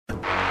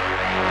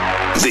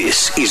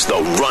This is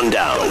The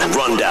Rundown.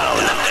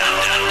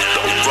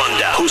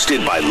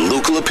 Hosted by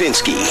Luke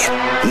Lipinski.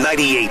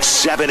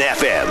 98.7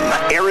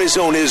 FM,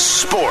 Arizona's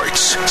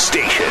sports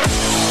station.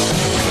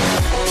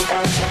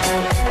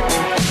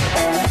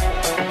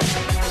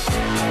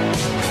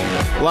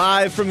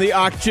 Live from the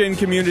Auction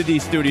Community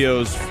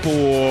Studios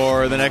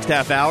for the next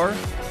half hour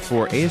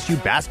for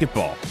ASU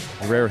basketball.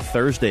 A rare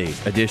Thursday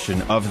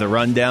edition of The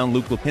Rundown.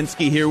 Luke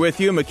Lipinski here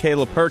with you.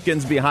 Michaela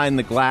Perkins behind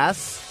the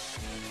glass.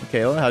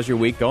 Michaela, how's your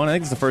week going? I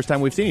think it's the first time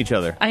we've seen each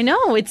other. I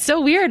know. It's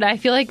so weird. I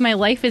feel like my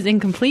life is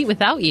incomplete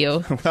without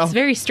you. Well, it's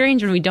very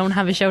strange when we don't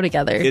have a show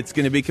together. It's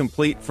going to be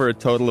complete for a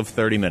total of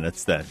 30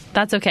 minutes then.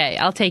 That's okay.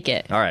 I'll take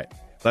it. All right.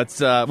 Let's,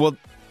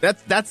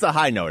 that's the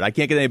high note. I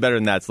can't get any better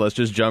than that, so let's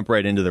just jump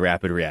right into the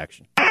rapid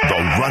reaction.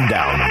 The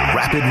Rundown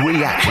Rapid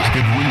Reaction.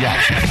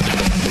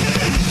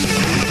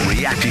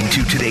 Reacting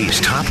to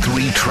today's top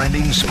 3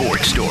 trending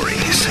sports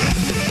stories.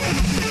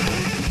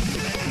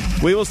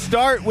 We will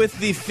start with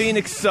the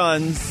Phoenix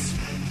Suns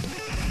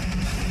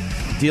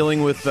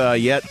dealing with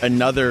yet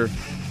another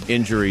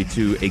injury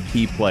to a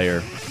key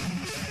player.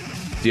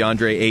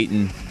 DeAndre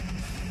Ayton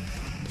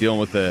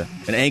dealing with an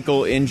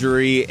ankle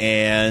injury,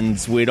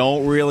 and we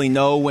don't really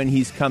know when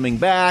he's coming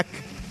back,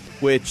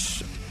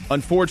 which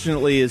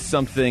unfortunately is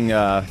something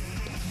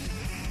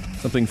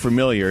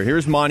familiar.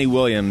 Here's Monty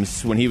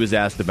Williams when he was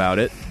asked about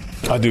it.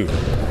 I do.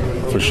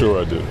 For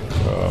sure I do.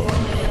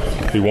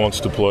 He wants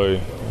to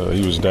play.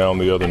 He was down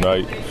the other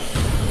night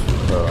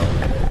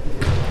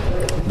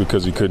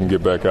because he couldn't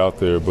get back out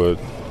there, but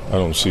I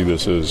don't see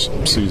this as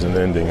season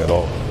ending at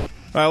all. All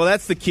right, well,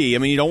 that's the key. I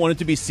mean, you don't want it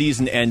to be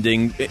season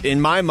ending. In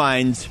my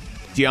mind,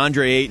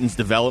 DeAndre Ayton's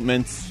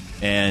development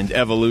and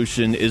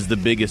evolution is the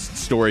biggest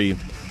story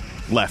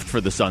left for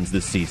the Suns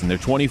this season. They're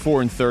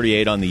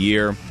 24-38 on the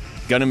year,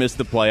 going to miss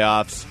the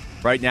playoffs.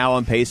 Right now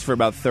on pace for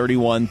about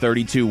 31,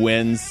 32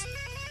 wins.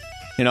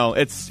 You know,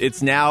 it's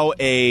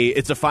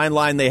a fine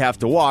line they have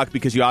to walk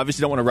because you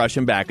obviously don't want to rush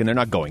him back, and they're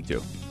not going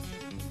to.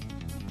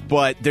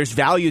 But there's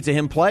value to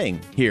him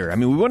playing here. I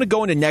mean, we want to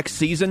go into next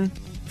season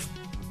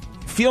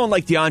feeling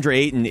like DeAndre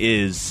Ayton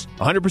is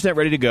 100%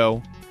 ready to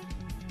go,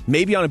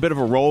 maybe on a bit of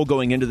a roll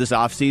going into this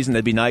offseason.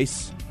 That'd be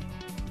nice.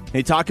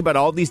 They talk about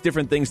all these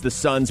different things the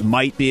Suns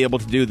might be able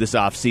to do this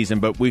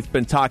offseason, but we've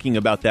been talking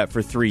about that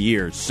for 3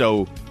 years.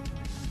 So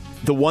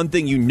the one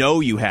thing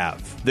you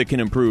have that can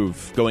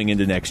improve going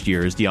into next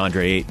year is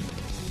DeAndre Ayton.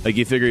 Like,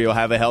 you figure you'll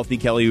have a healthy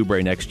Kelly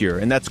Oubre next year,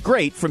 and that's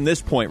great from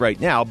this point right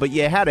now, but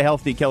you had a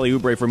healthy Kelly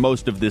Oubre for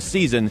most of this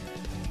season,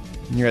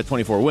 and you're at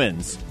 24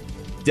 wins.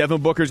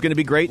 Devin Booker's going to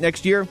be great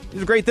next year. He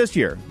was great this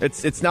year.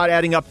 It's not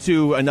adding up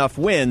to enough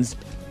wins.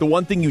 The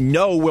one thing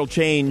will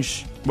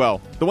change, the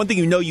one thing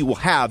you will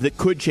have that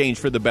could change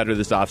for the better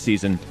this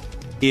offseason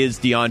is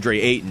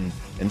DeAndre Ayton.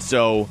 And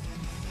so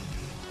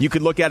you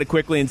could look at it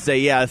quickly and say,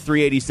 yeah,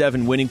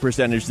 387 winning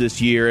percentage this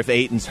year. If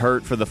Ayton's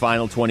hurt for the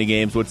final 20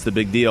 games, what's the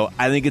big deal?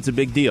 I think it's a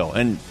big deal,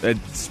 and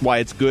that's why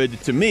it's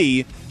good to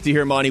me to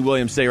hear Monty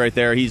Williams say right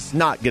there he's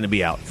not going to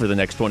be out for the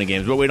next 20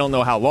 games, but we don't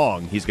know how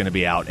long he's going to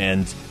be out.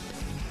 And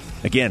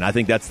again, I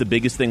think that's the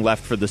biggest thing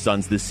left for the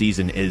Suns this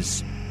season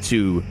is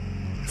to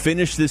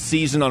finish this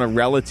season on a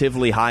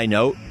relatively high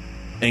note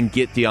and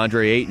get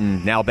DeAndre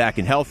Ayton now back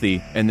and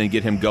healthy and then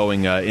get him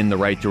going in the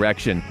right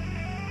direction.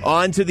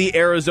 On to the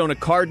Arizona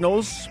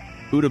Cardinals.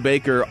 Buda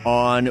Baker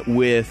on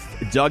with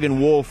Doug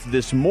and Wolf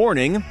this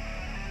morning.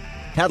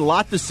 Had a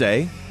lot to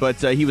say, but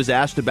he was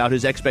asked about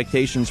his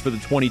expectations for the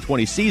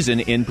 2020 season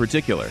in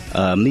particular.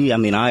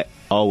 I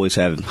always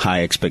have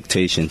high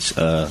expectations.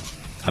 I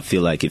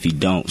feel like if you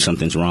don't,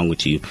 something's wrong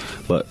with you.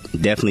 But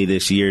definitely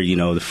this year,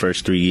 the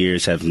first 3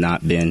 years have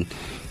not been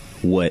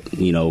what,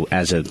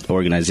 as an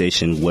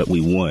organization, what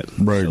we want.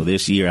 Right. So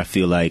this year, I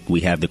feel like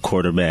we have the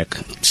quarterback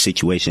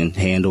situation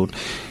handled,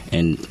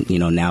 and,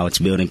 now it's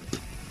building,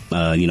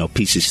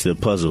 pieces to the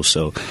puzzle.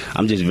 So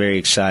I'm just very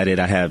excited.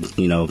 I have,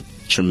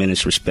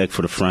 tremendous respect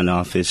for the front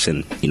office,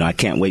 and, I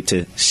can't wait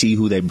to see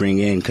who they bring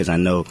in, because I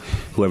know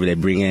whoever they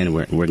bring in,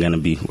 we're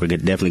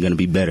definitely going to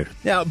be better.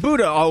 Now,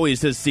 Buda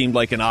always has seemed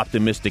like an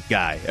optimistic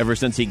guy ever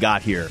since he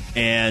got here,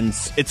 and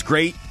it's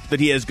great that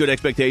he has good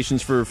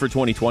expectations for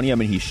 2020. I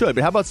mean, he should.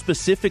 But how about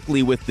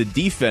specifically with the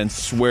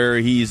defense where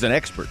he's an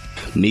expert?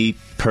 Me,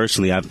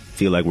 personally, I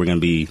feel like we're going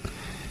to be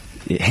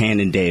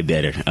hand and day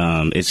better.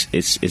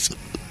 It's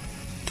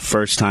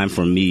first time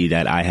for me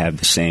that I have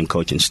the same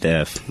coaching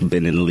staff,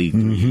 been in the league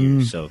 3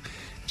 years. So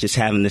just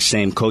having the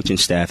same coaching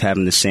staff,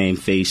 having the same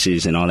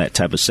faces and all that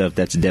type of stuff,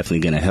 that's definitely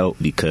going to help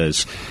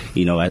because,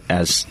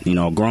 as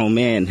a grown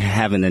man,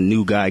 having a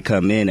new guy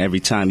come in every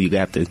time, you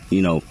have to,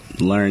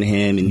 learn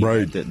him and you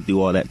have to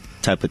do all that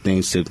type of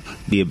things to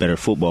be a better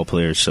football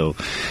player. So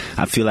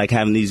I feel like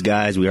having these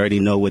guys, we already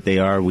know what they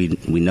are. We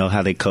know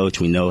how they coach.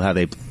 We know how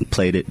they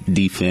play the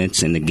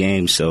defense and the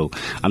game. So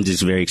I'm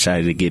just very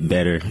excited to get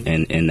better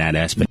in that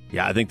aspect.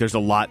 Yeah, I think there's a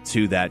lot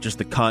to that, just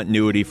the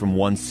continuity from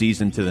one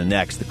season to the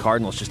next. The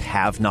Cardinals just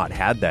have not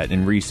had that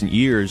in recent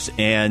years,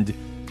 and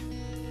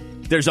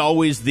there's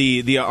always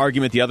the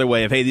argument the other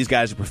way of, hey, these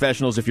guys are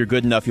professionals. If you're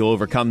good enough, you'll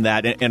overcome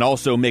that. And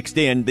also mixed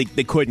in, they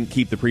couldn't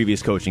keep the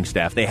previous coaching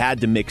staff. They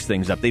had to mix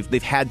things up.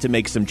 They've had to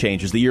make some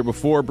changes. The year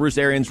before, Bruce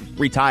Arians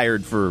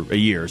retired for a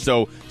year.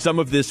 So some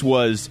of this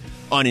was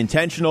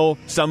unintentional.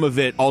 Some of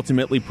it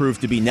ultimately proved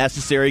to be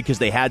necessary because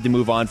they had to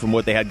move on from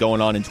what they had going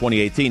on in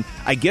 2018.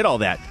 I get all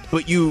that.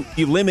 But you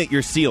limit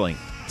your ceiling.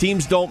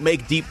 Teams don't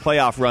make deep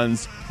playoff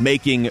runs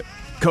making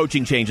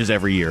coaching changes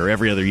every year or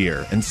every other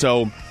year. And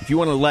so if you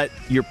want to let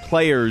your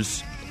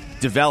players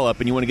develop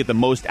and you want to get the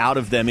most out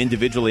of them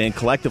individually and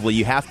collectively,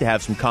 you have to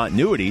have some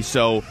continuity.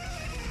 So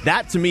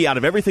that, to me, out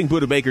of everything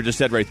Budda Baker just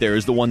said right there,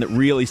 is the one that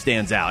really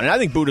stands out. And I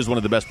think Budda's one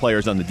of the best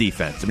players on the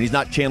defense. I mean, he's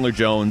not Chandler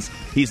Jones.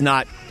 He's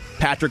not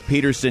Patrick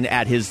Peterson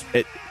at his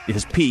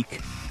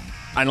peak.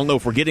 I don't know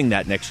if we're getting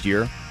that next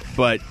year,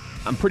 but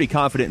I'm pretty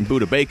confident in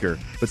Budda Baker,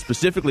 but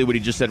specifically what he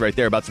just said right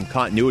there about some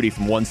continuity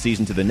from one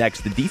season to the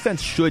next. The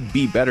defense should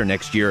be better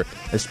next year,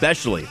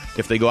 especially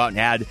if they go out and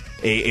add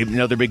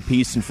another big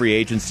piece in free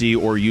agency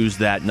or use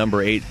that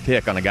number 8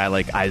 pick on a guy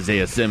like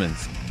Isaiah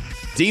Simmons.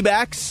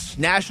 D-backs,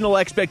 national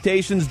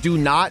expectations do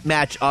not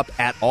match up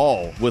at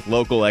all with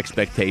local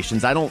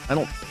expectations. I don't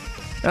know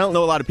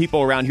a lot of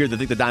people around here that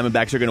think the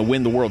Diamondbacks are going to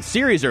win the World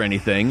Series or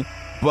anything,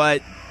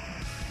 but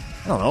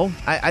I don't know.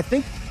 I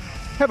think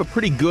I have a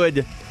pretty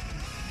good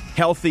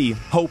healthy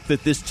hope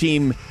that this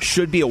team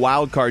should be a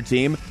wild card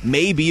team.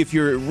 Maybe if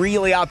you're a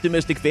really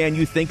optimistic fan,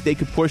 you think they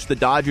could push the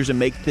Dodgers and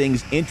make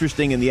things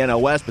interesting in the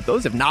NL West, but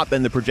those have not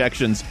been the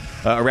projections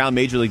around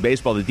Major League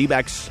Baseball. The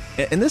D-backs,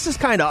 and this is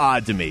kind of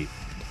odd to me,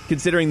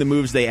 considering the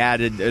moves they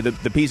added,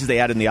 the pieces they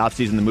added in the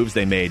offseason, the moves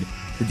they made.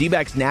 The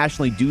D-backs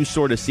nationally do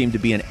sort of seem to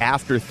be an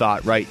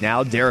afterthought right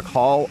now. Derek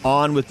Hall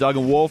on with Doug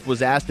and Wolf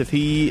was asked if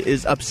he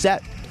is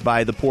upset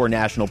by the poor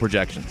national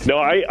projections. No,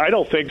 I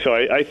don't think so.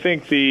 I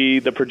think the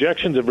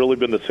projections have really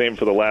been the same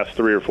for the last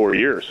 3 or 4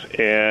 years.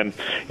 And,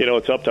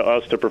 it's up to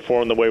us to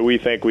perform the way we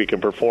think we can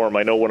perform.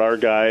 I know when our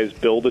guys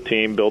build a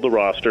team, build a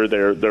roster,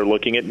 they're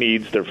looking at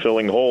needs, they're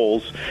filling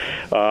holes.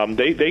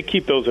 They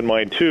keep those in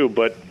mind too.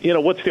 But,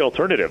 what's the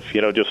alternative?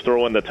 Just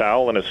throw in the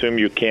towel and assume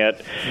you can't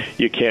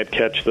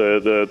catch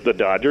the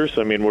Dodgers.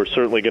 I mean, we're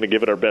certainly going to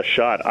give it our best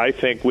shot. I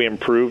think we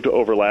improved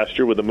over last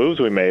year with the moves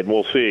we made, and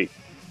we'll see.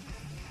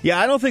 Yeah,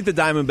 I don't think the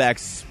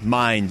Diamondbacks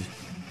mind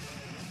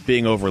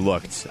being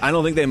overlooked. I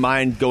don't think they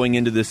mind going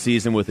into this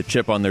season with a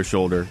chip on their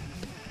shoulder.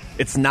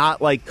 It's not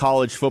like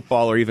college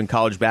football or even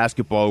college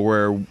basketball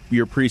where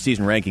your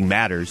preseason ranking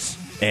matters.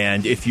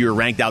 And if you're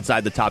ranked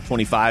outside the top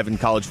 25 in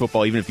college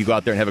football, even if you go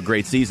out there and have a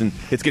great season,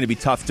 it's going to be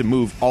tough to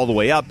move all the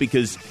way up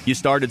because you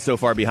started so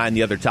far behind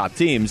the other top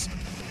teams.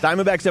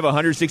 Diamondbacks have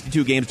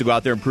 162 games to go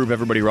out there and prove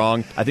everybody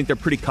wrong. I think they're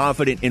pretty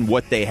confident in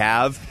what they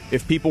have.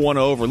 If people want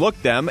to overlook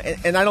them,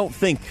 and I don't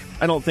think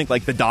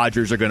like the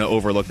Dodgers are going to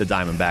overlook the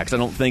Diamondbacks. I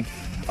don't think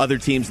other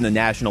teams in the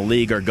National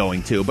League are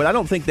going to, but I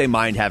don't think they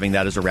mind having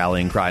that as a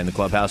rallying cry in the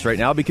clubhouse right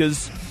now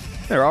because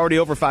they're already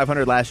over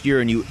 500 last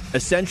year, and you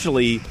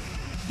essentially,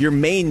 your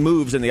main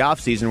moves in the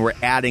offseason were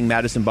adding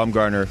Madison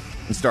Bumgarner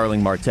and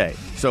Starling Marte.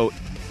 So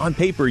on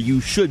paper, you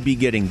should be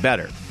getting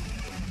better.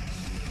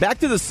 Back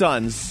to the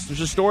Suns.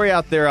 There's a story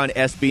out there on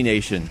SB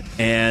Nation,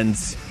 and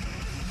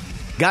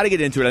got to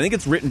get into it. I think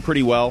it's written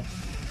pretty well,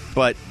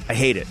 but I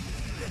hate it.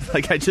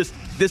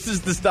 This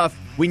is the stuff.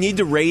 We need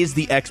to raise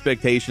the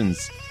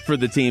expectations for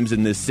the teams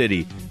in this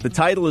city. The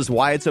title is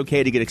Why It's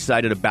Okay to Get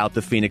Excited About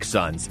the Phoenix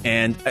Suns.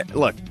 And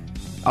look,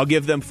 I'll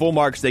give them full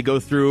marks. They go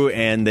through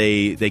and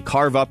they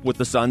carve up what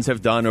the Suns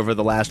have done over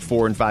the last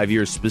 4 and 5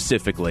 years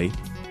specifically.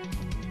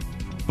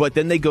 But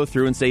then they go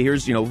through and say,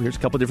 here's a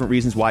couple different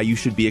reasons why you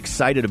should be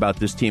excited about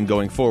this team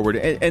going forward.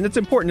 And it's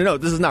important to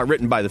note, this is not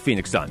written by the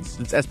Phoenix Suns.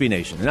 It's SB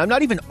Nation. And I'm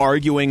not even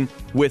arguing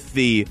with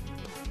the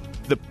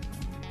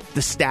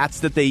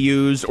stats that they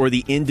use or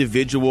the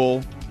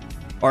individual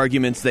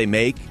arguments they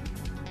make.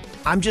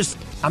 I'm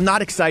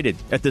not excited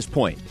at this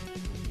point.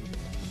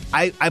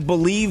 I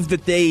believe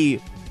that they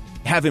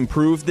have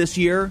improved this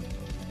year,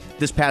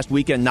 this past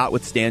weekend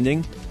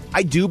notwithstanding.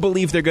 I do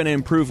believe they're going to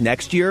improve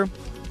next year.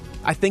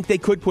 I think they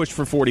could push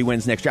for 40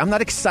 wins next year. I'm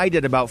not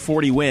excited about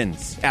 40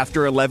 wins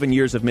after 11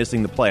 years of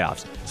missing the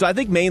playoffs. So I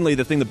think mainly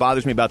the thing that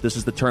bothers me about this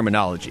is the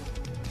terminology.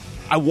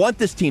 I want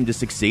this team to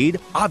succeed,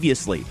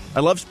 obviously.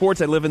 I love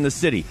sports. I live in the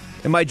city.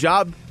 And my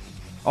job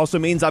also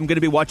means I'm going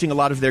to be watching a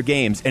lot of their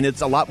games, and it's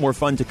a lot more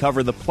fun to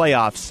cover the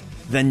playoffs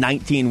than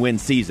 19-win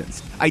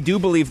seasons. I do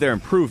believe they're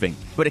improving.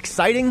 But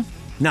exciting?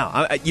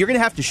 No. You're going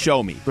to have to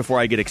show me before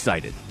I get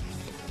excited.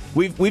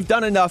 We've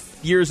done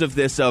enough years of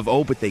this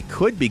but they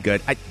could be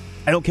good.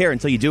 I don't care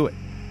until you do it.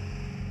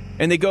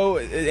 And they go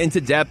into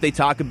depth. They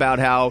talk about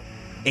how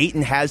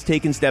Ayton has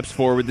taken steps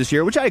forward this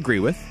year, which I agree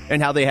with,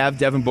 and how they have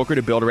Devin Booker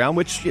to build around,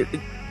 which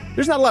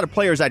there's not a lot of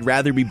players I'd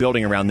rather be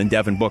building around than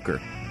Devin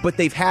Booker. But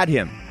they've had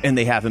him, and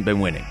they haven't been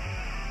winning.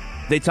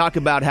 They talk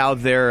about how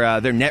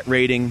their net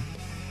rating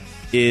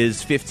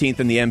is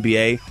 15th in the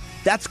NBA.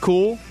 That's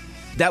cool.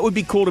 That would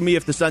be cool to me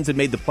if the Suns had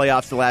made the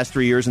playoffs the last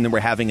 3 years and then we're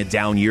having a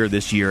down year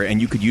this year,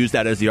 and you could use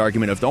that as the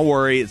argument of, don't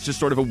worry, it's just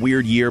sort of a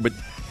weird year, but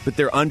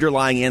their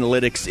underlying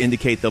analytics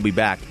indicate they'll be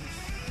back.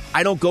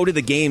 I don't go to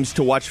the games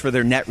to watch for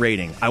their net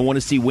rating. I want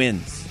to see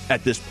wins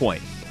at this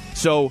point.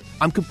 So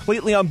I'm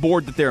completely on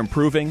board that they're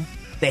improving.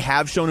 They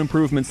have shown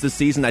improvements this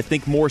season, I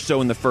think more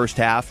so in the first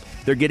half.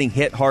 They're getting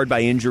hit hard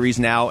by injuries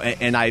now,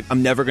 and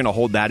I'm never going to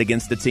hold that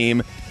against the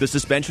team. The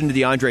suspension to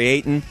DeAndre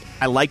Ayton,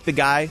 I like the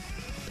guy.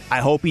 I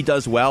hope he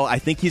does well. I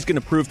think he's going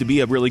to prove to be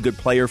a really good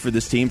player for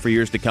this team for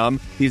years to come.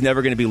 He's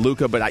never going to be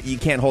Luka, but you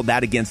can't hold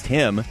that against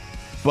him.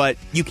 But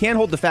you can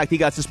hold the fact he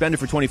got suspended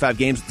for 25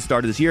 games at the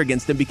start of this year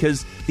against him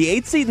because the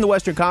 8th seed in the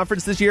Western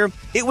Conference this year,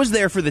 it was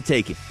there for the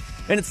taking.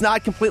 And it's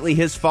not completely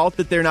his fault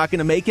that they're not going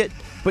to make it,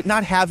 but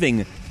not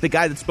having the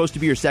guy that's supposed to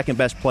be your second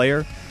best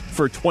player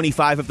for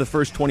 25 of the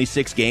first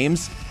 26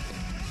 games,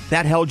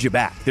 that held you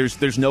back.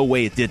 There's no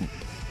way it didn't.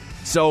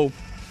 So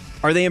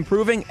are they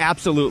improving?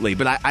 Absolutely.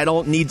 But I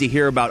don't need to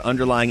hear about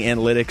underlying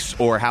analytics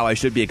or how I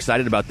should be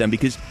excited about them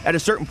because at a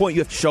certain point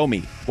you have to show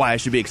me why I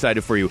should be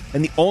excited for you.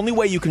 And the only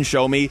way you can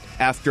show me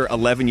after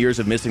 11 years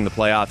of missing the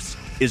playoffs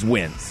is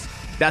wins.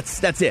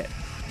 That's it.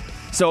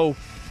 So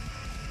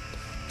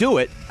do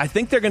it. I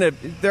think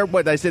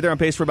they're on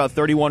pace for about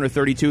 31 or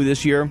 32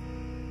 this year.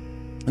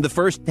 In the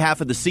first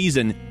half of the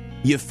season,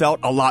 you felt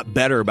a lot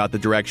better about the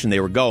direction they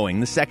were going.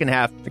 The second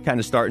half, they're kind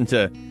of starting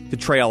to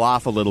trail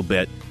off a little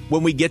bit.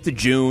 When we get to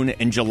June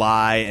and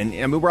July, and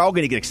I mean, we're all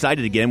going to get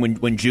excited again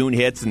when June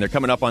hits and they're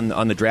coming up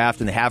on the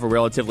draft and they have a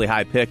relatively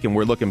high pick and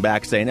we're looking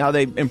back saying, oh,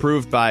 they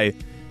improved by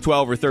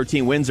 12 or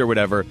 13 wins or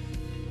whatever.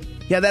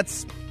 Yeah,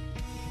 that's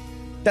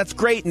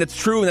great and it's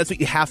true and that's what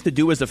you have to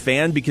do as a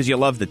fan because you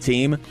love the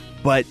team.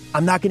 But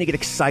I'm not going to get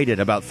excited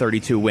about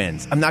 32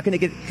 wins. I'm not going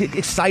to get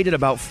excited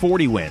about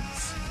 40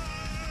 wins.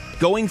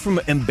 Going from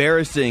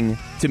embarrassing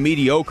to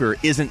mediocre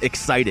isn't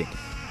exciting.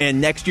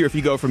 And next year, if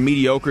you go from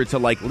mediocre to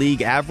like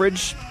league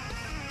average,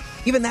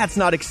 even that's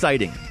not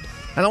exciting.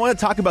 And I want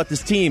to talk about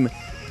this team,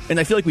 and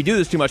I feel like we do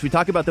this too much. We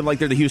talk about them like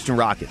they're the Houston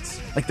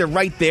Rockets. Like they're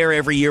right there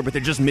every year, but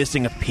they're just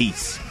missing a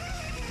piece.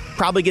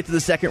 Probably get to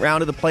the second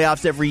round of the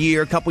playoffs every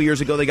year. A couple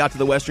years ago, they got to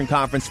the Western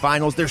Conference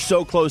Finals. They're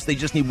so close, they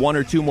just need one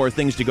or two more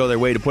things to go their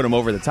way to put them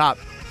over the top.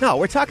 No,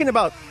 we're talking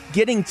about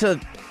getting to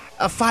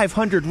a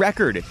 500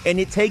 record, and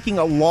it taking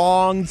a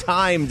long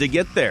time to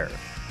get there.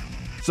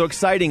 So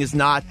exciting is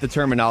not the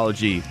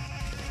terminology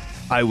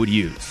I would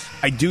use.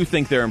 I do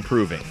think they're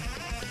improving.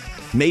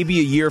 Maybe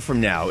a year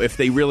from now, if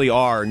they really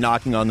are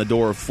knocking on the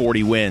door of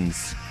 40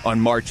 wins on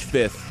March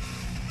 5th,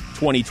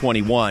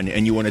 2021,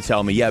 and you want to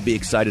tell me, yeah, be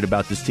excited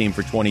about this team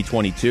for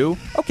 2022,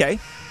 okay.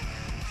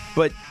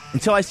 But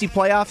until I see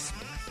playoffs,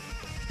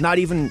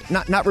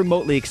 not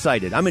remotely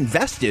excited. I'm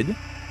invested.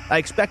 I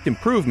expect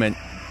improvement.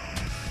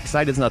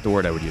 Excited is not the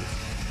word I would use.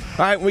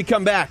 All right, when we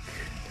come back,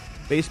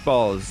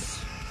 baseball's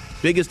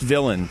biggest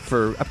villain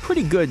for a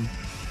pretty good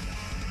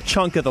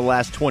chunk of the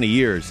last 20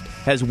 years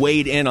has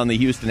weighed in on the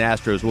Houston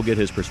Astros. We'll get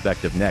his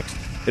perspective next.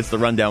 It's The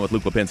Rundown with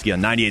Luke Lipinski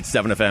on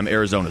 98.7 FM,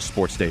 Arizona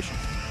Sports Station.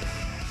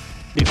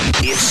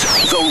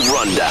 It's The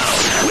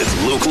Rundown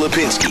with Luke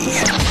Lipinski.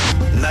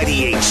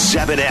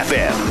 98.7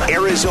 FM,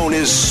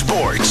 Arizona's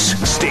sports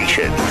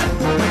station.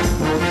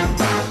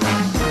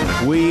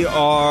 We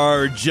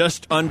are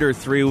just under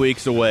 3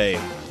 weeks away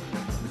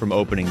from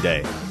opening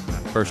day.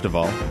 First of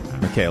all,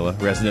 Michaela,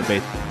 resident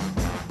base.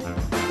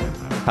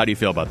 How do you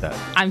feel about that?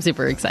 I'm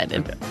super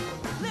excited. Okay.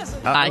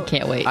 I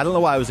can't wait. I don't know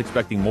why I was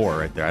expecting more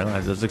right there. I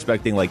was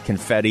expecting like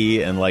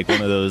confetti and like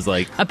one of those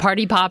like a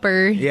party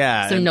popper.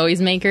 Yeah, some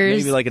noisemakers.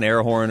 Maybe like an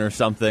air horn or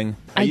something.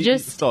 You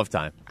still have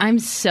time. I'm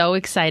so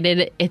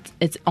excited.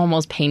 It's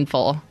almost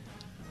painful.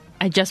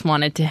 I just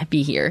wanted to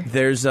be here.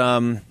 There's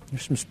some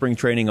spring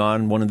training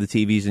on one of the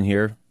TVs in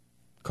here.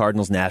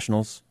 Cardinals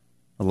Nationals,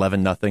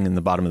 11-0 in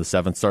the bottom of the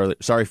seventh.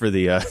 Sorry for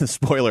the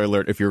spoiler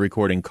alert if you're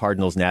recording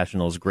Cardinals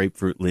Nationals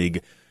Grapefruit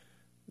League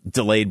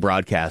delayed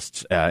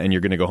broadcasts, and you're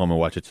going to go home and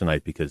watch it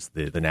tonight because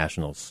the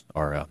Nationals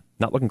are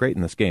not looking great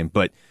in this game.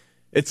 But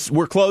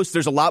we're close.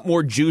 There's a lot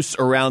more juice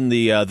around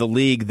the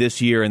league this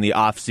year in the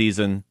off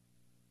season.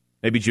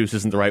 Maybe juice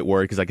isn't the right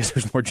word because I guess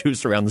there's more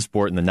juice around the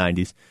sport in the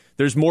 90s.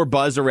 There's more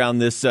buzz around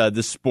this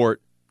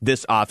sport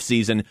this off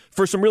season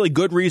for some really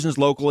good reasons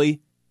locally.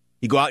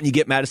 You go out and you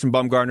get Madison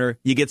Bumgarner,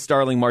 you get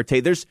Starling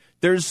Marte.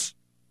 There's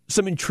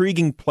some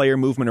intriguing player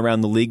movement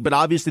around the league, but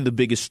obviously the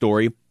biggest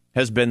story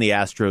has been the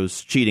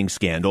Astros cheating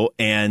scandal.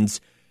 And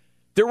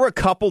there were a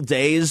couple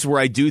days where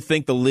I do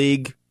think the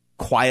league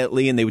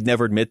quietly, and they would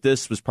never admit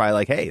this, was probably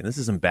like, hey, this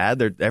isn't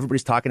bad.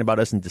 Everybody's talking about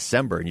us in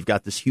December, and you've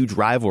got this huge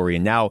rivalry,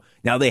 and now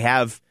they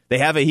have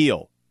a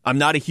heel. I'm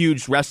not a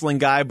huge wrestling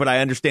guy, but I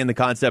understand the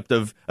concept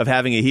of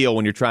having a heel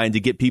when you're trying to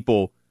get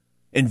people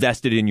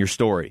invested in your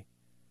story.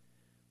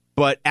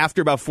 But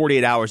after about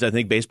 48 hours, I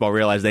think baseball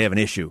realized they have an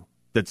issue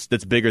that's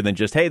bigger than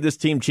just, hey, this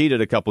team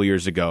cheated a couple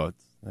years ago.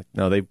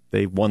 No,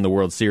 they won the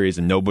World Series,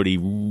 and nobody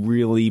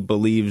really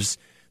believes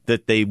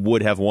that they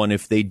would have won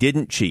if they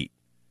didn't cheat.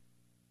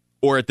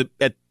 Or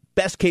at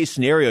best case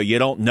scenario, you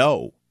don't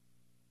know.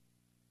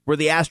 Were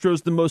the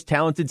Astros the most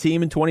talented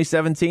team in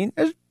 2017?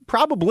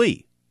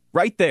 Probably.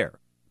 Right there. I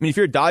mean, if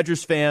you're a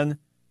Dodgers fan,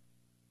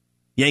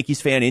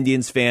 Yankees fan,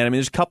 Indians fan, I mean,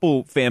 there's a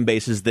couple fan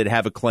bases that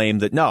have a claim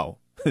that no,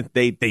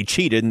 they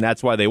cheated and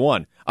that's why they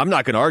won. I'm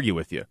not going to argue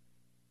with you.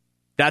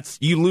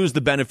 You lose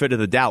the benefit of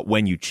the doubt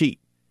when you cheat.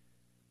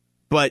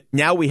 But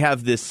now we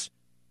have this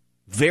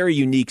very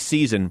unique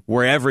season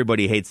where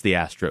everybody hates the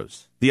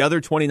Astros. The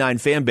other 29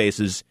 fan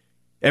bases,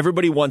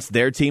 everybody wants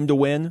their team to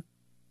win,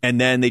 and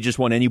then they just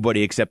want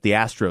anybody except the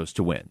Astros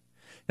to win.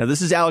 Now,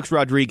 this is Alex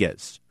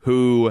Rodriguez,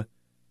 who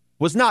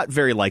was not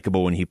very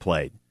likable when he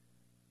played.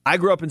 I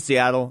grew up in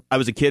Seattle. I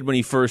was a kid when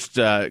he first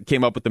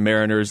came up with the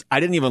Mariners. I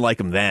didn't even like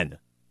him then.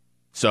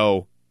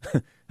 So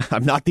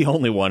I'm not the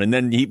only one. And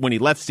then when he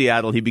left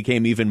Seattle, he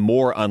became even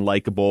more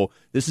unlikable.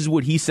 This is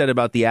what he said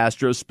about the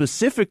Astros,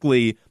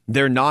 specifically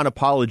their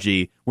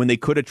non-apology when they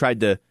could have tried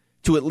to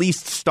at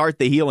least start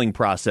the healing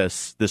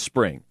process this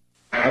spring.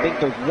 I think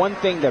the one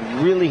thing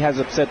that really has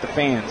upset the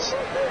fans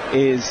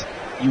is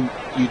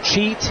you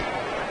cheat,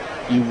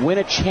 you win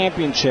a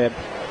championship,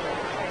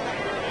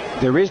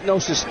 there is no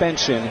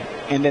suspension,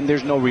 and then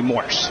there's no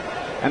remorse.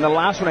 And the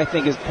last one, I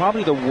think, is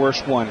probably the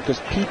worst one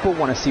because people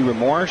want to see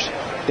remorse.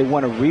 They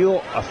want a real,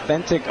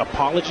 authentic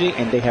apology,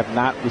 and they have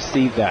not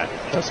received that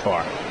thus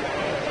far.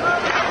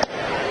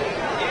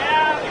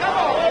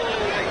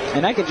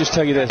 And I can just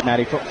tell you this,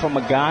 Maddie, from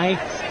a guy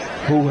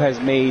who has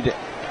made,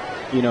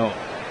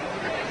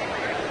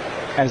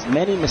 as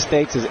many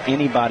mistakes as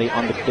anybody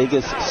on the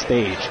biggest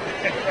stage.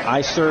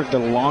 I served the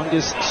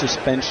longest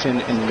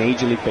suspension in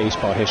Major League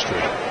Baseball history.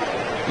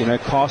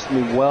 It cost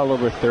me well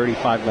over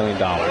 $35 million.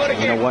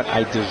 And you know what?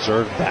 I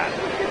deserved that.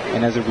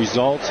 And as a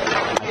result,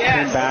 I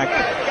came back.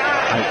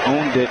 I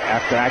owned it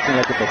after acting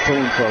like a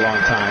buffoon for a long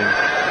time.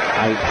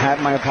 I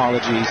had my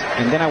apologies,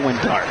 and then I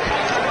went dark.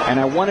 And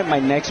I wanted my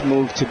next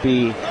move to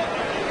be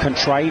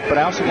contrite, but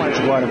I also wanted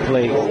to go out and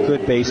play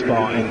good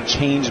baseball and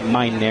change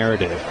my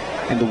narrative.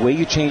 And the way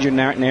you change your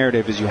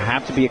narrative is you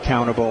have to be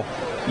accountable.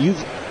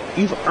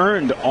 You've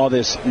earned all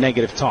this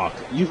negative talk.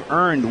 You've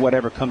earned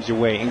whatever comes your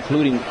way,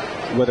 including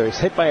whether it's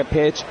hit by a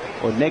pitch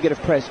or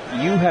negative press.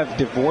 You have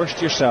divorced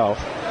yourself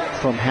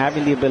from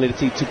having the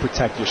ability to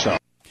protect yourself.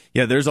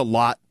 Yeah, there's a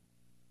lot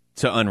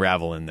to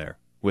unravel in there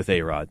with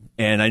A-Rod.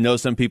 And I know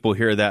some people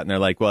hear that and they're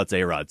like, well, it's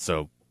A-Rod,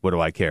 so what do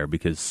I care?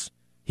 Because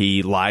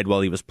he lied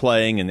while he was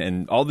playing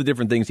and all the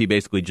different things he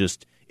basically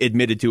just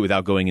admitted to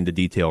without going into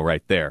detail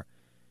right there.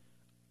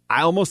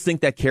 I almost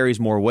think that carries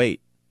more weight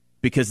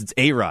because it's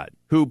A-Rod,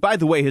 who, by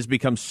the way, has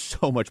become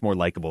so much more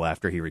likable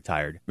after he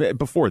retired.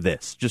 Before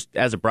this, just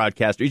as a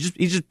broadcaster, he's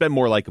just been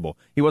more likable.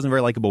 He wasn't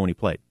very likable when he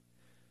played.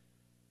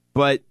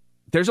 But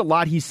there's a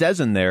lot he says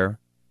in there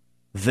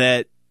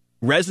that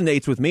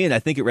resonates with me, and I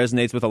think it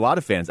resonates with a lot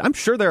of fans. I'm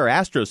sure there are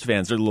Astros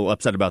fans that are a little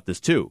upset about this,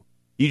 too.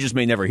 You just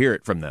may never hear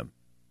it from them.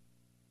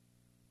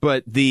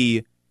 But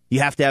you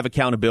have to have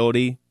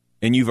accountability,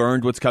 and you've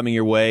earned what's coming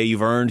your way.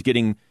 You've earned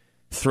getting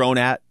thrown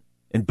at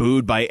and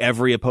booed by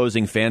every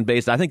opposing fan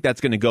base. I think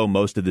that's going to go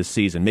most of this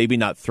season. Maybe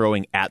not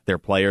throwing at their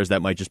players.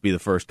 That might just be the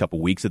first couple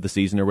weeks of the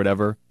season or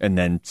whatever, and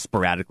then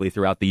sporadically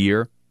throughout the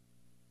year.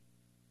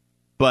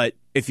 But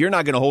if you're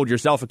not going to hold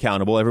yourself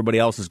accountable, everybody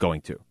else is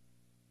going to.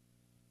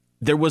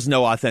 There was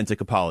no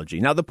authentic apology.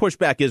 Now, the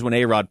pushback is when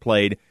A-Rod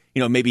played,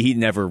 maybe he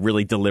never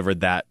really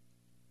delivered that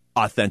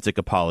authentic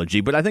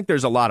apology. But I think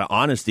there's a lot of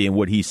honesty in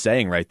what he's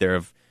saying right there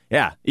of,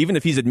 yeah, even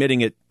if he's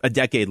admitting it a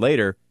decade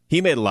later,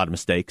 he made a lot of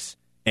mistakes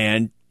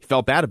and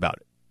felt bad about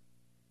it.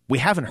 We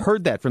haven't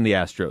heard that from the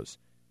Astros.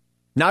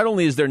 Not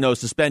only is there no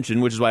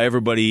suspension, which is why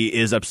everybody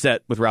is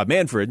upset with Rob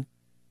Manfred,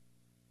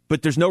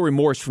 but there's no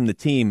remorse from the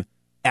team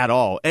at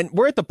all. And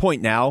we're at the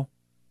point now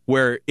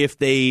where if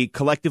they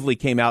collectively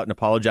came out and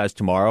apologized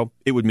tomorrow,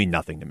 it would mean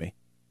nothing to me.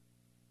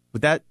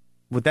 Would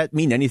that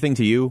mean anything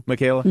to you,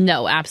 Michaela?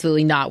 No,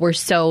 absolutely not. We're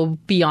so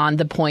beyond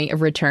the point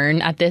of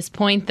return at this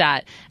point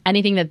that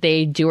anything that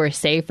they do or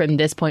say from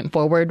this point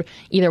forward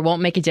either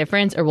won't make a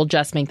difference or will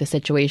just make the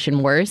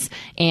situation worse.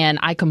 And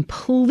I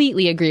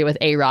completely agree with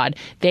A-Rod.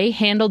 They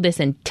handled this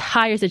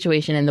entire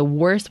situation in the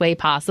worst way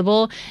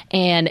possible.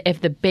 And if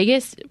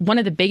one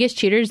of the biggest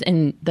cheaters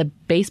in the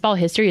baseball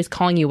history is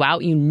calling you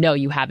out,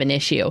 you have an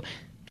issue.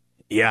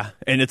 Yeah,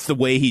 and it's the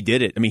way he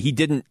did it. I mean, he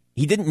didn't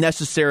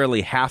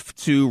necessarily have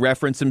to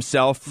reference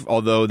himself,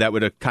 although that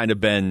would have kind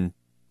of been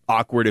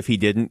awkward if he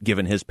didn't,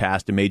 given his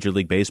past in Major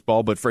League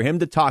Baseball. But for him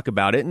to talk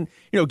about it, and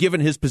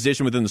given his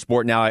position within the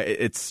sport now,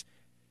 it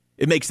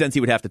makes sense he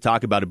would have to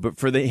talk about it. But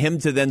for him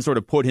to then sort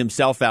of put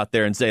himself out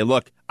there and say,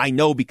 look, I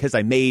know because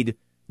I made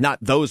not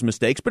those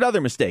mistakes, but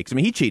other mistakes. I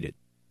mean, he cheated.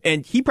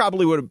 And he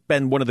probably would have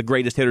been one of the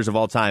greatest hitters of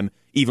all time,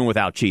 even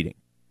without cheating.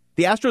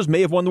 The Astros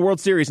may have won the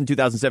World Series in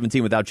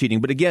 2017 without cheating,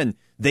 but again,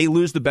 they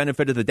lose the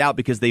benefit of the doubt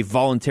because they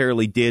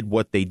voluntarily did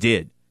what they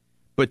did.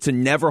 But to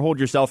never hold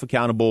yourself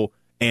accountable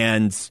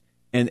and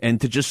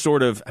to just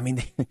sort of, I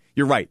mean,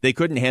 you're right, they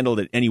couldn't handle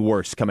it any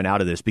worse coming out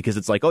of this because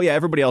it's like, oh yeah,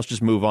 everybody else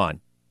just move on.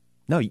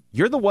 No,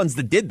 you're the ones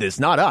that did this,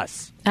 not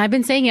us. I've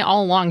been saying it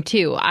all along,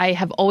 too. I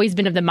have always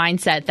been of the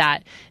mindset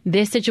that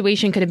this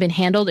situation could have been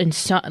handled in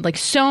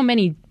so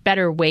many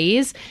better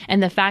ways.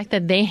 And the fact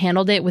that they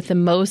handled it with the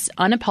most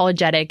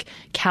unapologetic,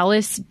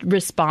 callous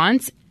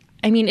response,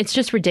 I mean, it's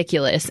just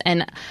ridiculous.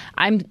 And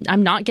I'm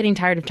not getting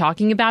tired of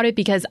talking about it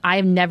because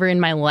I've never in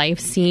my life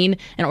seen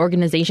an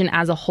organization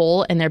as a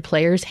whole and their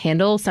players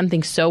handle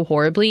something so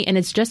horribly. And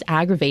it's just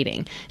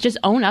aggravating. Just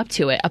own up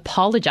to it.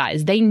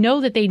 Apologize. They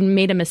know that they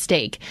made a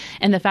mistake.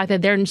 And the fact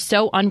that they're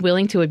so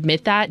unwilling to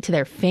admit that to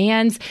their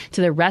fans,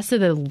 to the rest of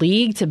the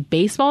league, to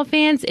baseball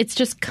fans, it's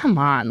just, come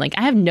on. Like,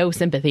 I have no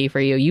sympathy for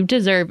you. You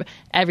deserve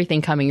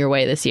everything coming your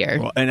way this year.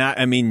 Well, and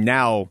I mean,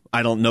 now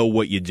I don't know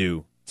what you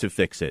do to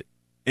fix it.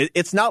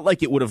 It's not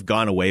like it would have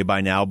gone away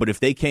by now, but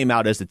if they came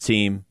out as a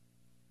team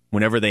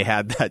whenever they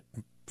had that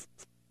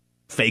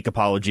fake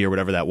apology or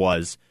whatever that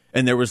was,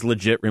 and there was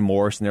legit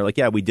remorse, and they're like,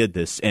 yeah, we did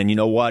this. And you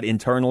know what?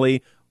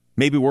 Internally,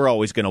 maybe we're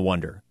always going to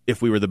wonder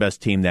if we were the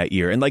best team that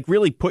year. And like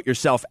really put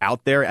yourself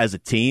out there as a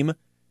team,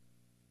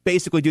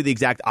 basically do the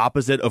exact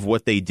opposite of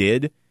what they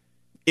did.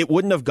 It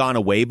wouldn't have gone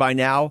away by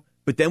now.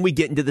 But then we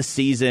get into the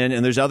season,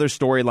 and there's other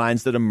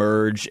storylines that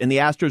emerge, and the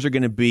Astros are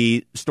going to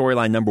be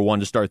storyline number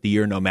one to start the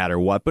year no matter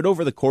what. But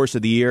over the course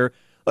of the year,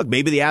 look,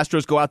 maybe the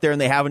Astros go out there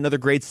and they have another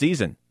great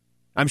season.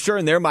 I'm sure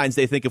in their minds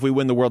they think if we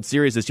win the World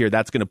Series this year,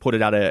 that's going to put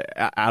it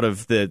out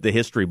of the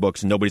history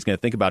books, and nobody's going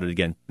to think about it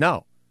again.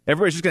 No.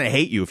 Everybody's just going to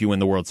hate you if you win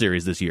the World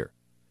Series this year.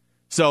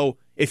 So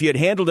if you had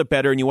handled it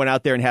better and you went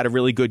out there and had a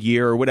really good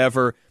year or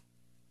whatever,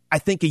 I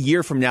think a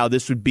year from now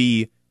this would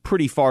be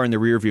pretty far in the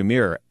rearview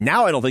mirror.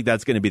 Now I don't think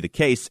that's going to be the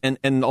case, and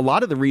a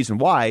lot of the reason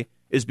why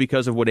is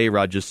because of what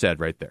A-Rod just said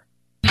right there.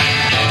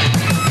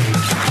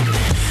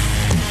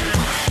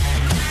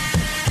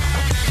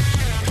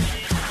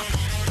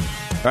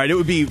 All right, it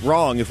would be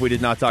wrong if we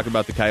did not talk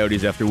about the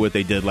Coyotes after what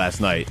they did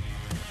last night.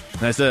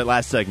 And I said it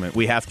last segment,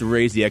 we have to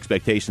raise the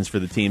expectations for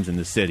the teams in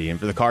the city. And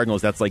for the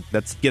Cardinals, that's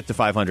get to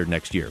 500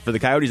 next year. For the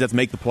Coyotes, that's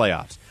make the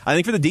playoffs. I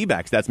think for the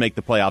D-backs, that's make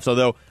the playoffs,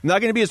 although I'm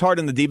not going to be as hard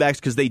on the D-backs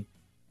because they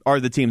are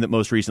the team that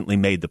most recently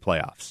made the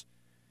playoffs.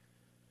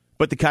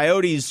 But the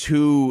Coyotes,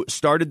 who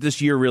started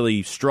this year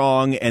really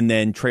strong and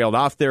then trailed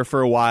off there for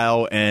a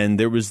while, and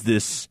there was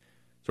this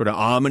sort of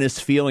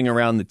ominous feeling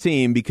around the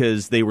team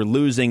because they were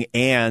losing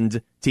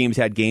and teams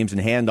had games in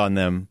hand on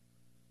them.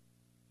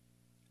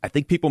 I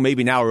think people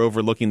maybe now are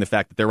overlooking the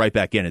fact that they're right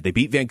back in it. They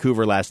beat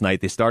Vancouver last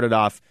night. They started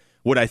off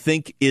what I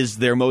think is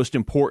their most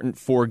important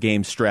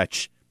 4-game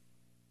stretch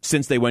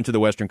since they went to the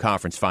Western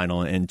Conference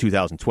Final in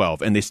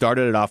 2012, and they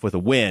started it off with a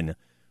win.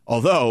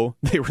 Although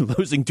they were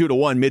losing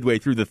 2-1 midway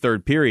through the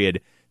third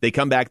period, they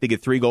come back, they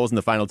get 3 goals in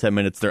the final 10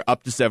 minutes. They're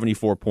up to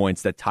 74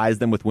 points. That ties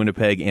them with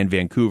Winnipeg and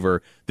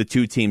Vancouver, the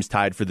two teams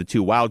tied for the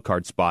 2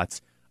 wildcard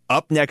spots.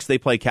 Up next, they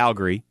play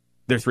Calgary.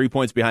 They're 3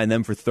 points behind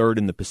them for third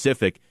in the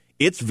Pacific.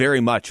 It's very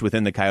much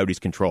within the Coyotes'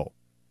 control.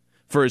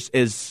 For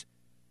as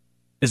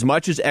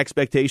much as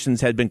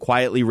expectations had been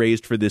quietly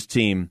raised for this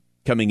team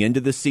coming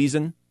into this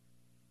season,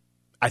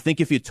 I think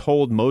if you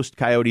told most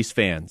Coyotes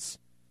fans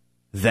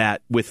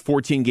that with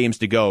 14 games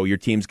to go, your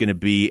team's going to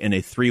be in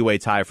a 3-way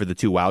tie for the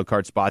 2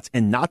 wildcard spots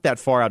and not that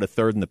far out of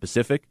third in the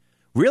Pacific,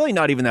 really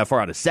not even that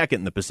far out of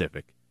second in the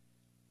Pacific,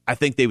 I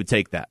think they would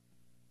take that.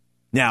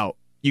 Now,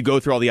 you go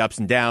through all the ups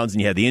and downs,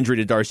 and you had the injury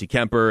to Darcy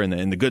Kemper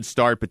and the good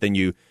start, but then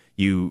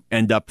you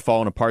end up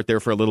falling apart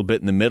there for a little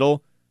bit in the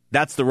middle.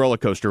 That's the roller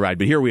coaster ride,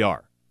 but here we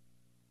are.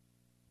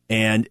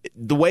 And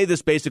the way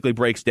this basically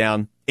breaks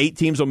down, 8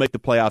 teams will make the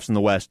playoffs in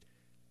the West.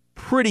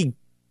 Pretty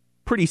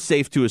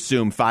safe to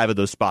assume 5 of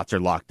those spots are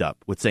locked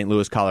up with St.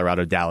 Louis,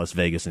 Colorado, Dallas,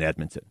 Vegas, and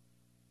Edmonton.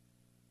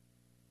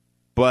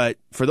 But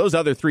for those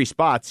other 3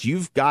 spots,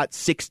 you've got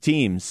 6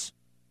 teams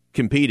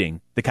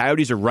competing. The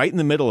Coyotes are right in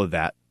the middle of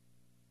that.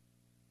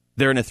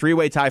 They're in a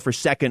 3-way tie for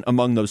second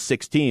among those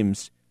 6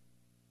 teams,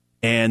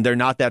 and they're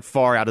not that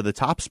far out of the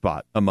top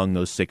spot among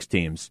those 6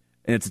 teams.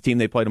 And it's a team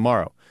they play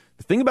tomorrow.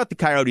 The thing about the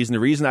Coyotes, and the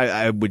reason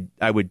I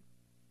would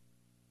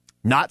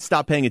not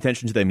stop paying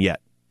attention to them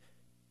yet,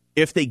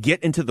 if they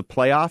get into the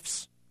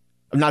playoffs,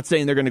 I'm not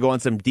saying they're going to go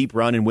on some deep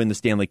run and win the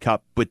Stanley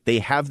Cup, but they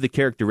have the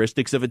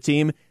characteristics of a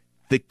team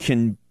that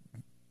can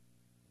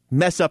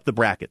mess up the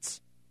brackets.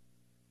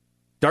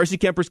 Darcy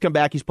Kemper's come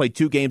back. He's played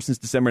 2 games since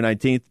December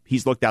 19th.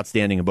 He's looked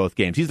outstanding in both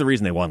games. He's the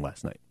reason they won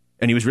last night.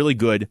 And he was really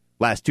good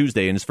last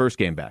Tuesday in his first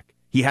game back.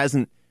 He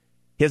hasn't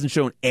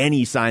shown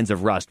any signs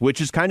of rust,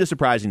 which is kind of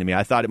surprising to me.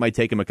 I thought it might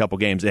take him a couple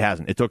games. It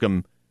hasn't. It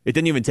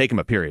didn't even take him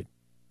a period.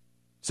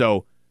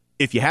 So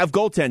if you have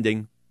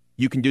goaltending,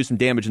 you can do some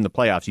damage in the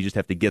playoffs. You just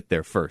have to get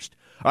there first.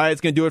 All right,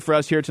 that's going to do it for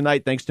us here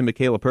tonight. Thanks to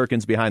Michaela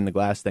Perkins behind the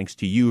glass. Thanks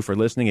to you for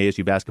listening.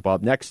 ASU Basketball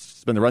up next.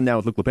 It's been the Rundown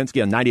with Luke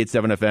Lipinski on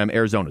 98.7 FM,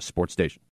 Arizona's sports station.